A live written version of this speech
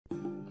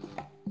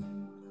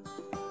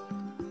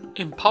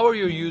Empower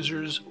your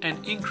users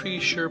and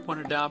increase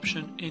SharePoint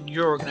adoption in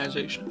your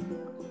organization.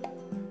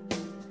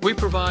 We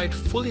provide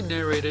fully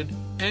narrated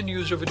and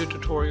user video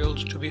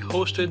tutorials to be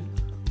hosted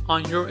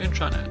on your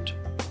intranet.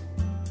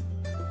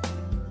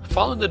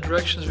 Following the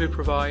directions we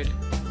provide,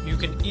 you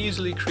can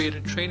easily create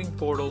a training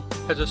portal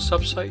as a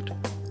subsite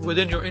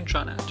within your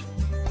intranet.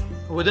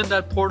 Within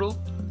that portal,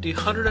 the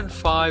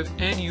 105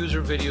 end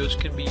user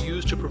videos can be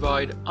used to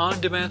provide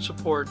on-demand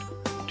support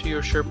to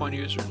your SharePoint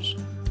users.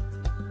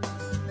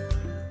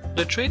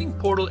 The training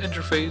portal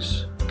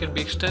interface can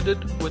be extended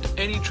with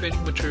any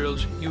training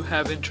materials you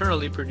have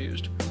internally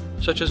produced,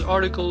 such as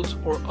articles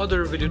or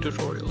other video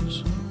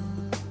tutorials.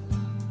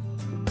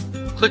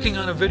 Clicking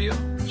on a video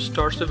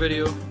starts the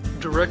video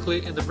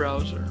directly in the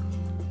browser.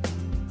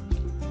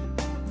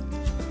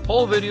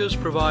 All videos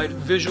provide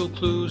visual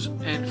clues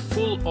and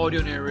full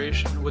audio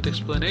narration with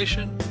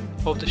explanation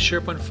of the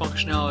SharePoint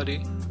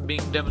functionality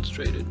being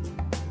demonstrated.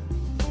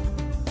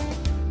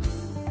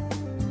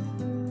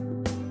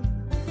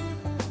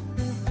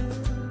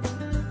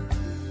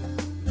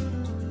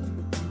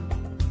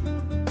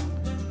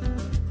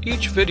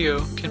 Each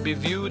video can be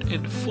viewed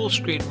in full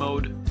screen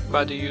mode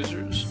by the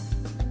users.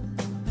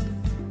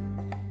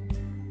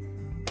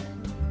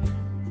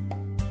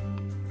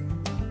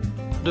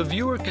 The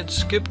viewer can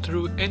skip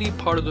through any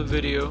part of the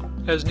video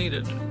as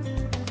needed.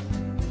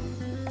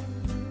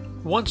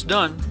 Once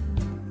done,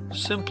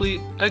 simply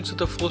exit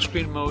the full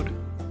screen mode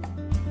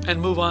and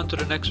move on to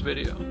the next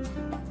video.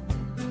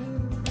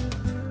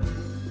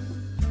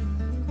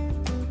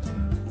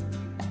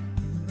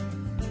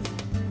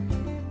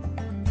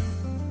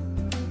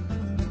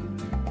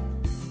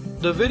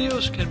 The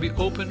videos can be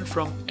opened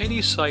from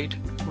any site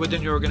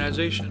within your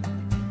organization,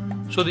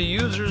 so the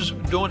users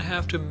don't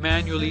have to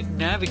manually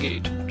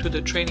navigate to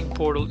the training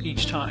portal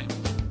each time.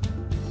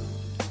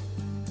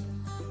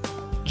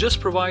 Just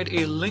provide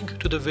a link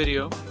to the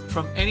video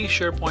from any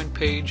SharePoint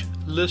page,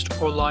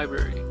 list, or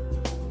library.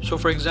 So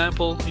for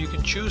example, you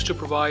can choose to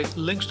provide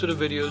links to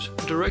the videos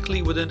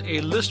directly within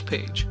a list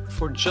page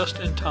for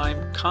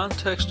just-in-time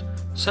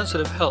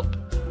context-sensitive help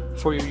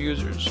for your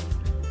users.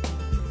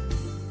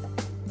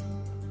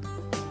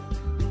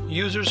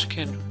 Users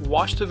can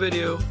watch the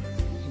video,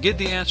 get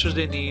the answers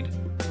they need,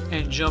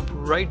 and jump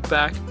right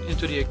back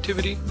into the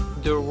activity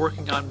they were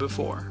working on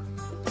before.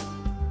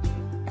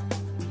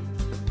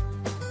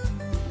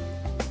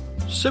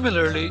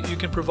 Similarly, you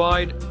can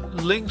provide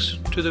links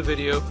to the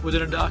video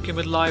within a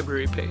document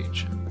library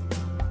page.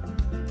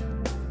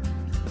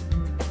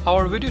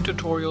 Our video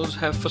tutorials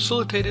have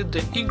facilitated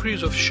the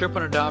increase of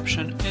SharePoint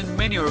adoption in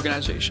many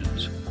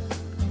organizations.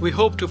 We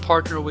hope to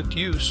partner with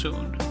you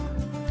soon.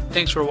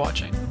 Thanks for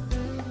watching.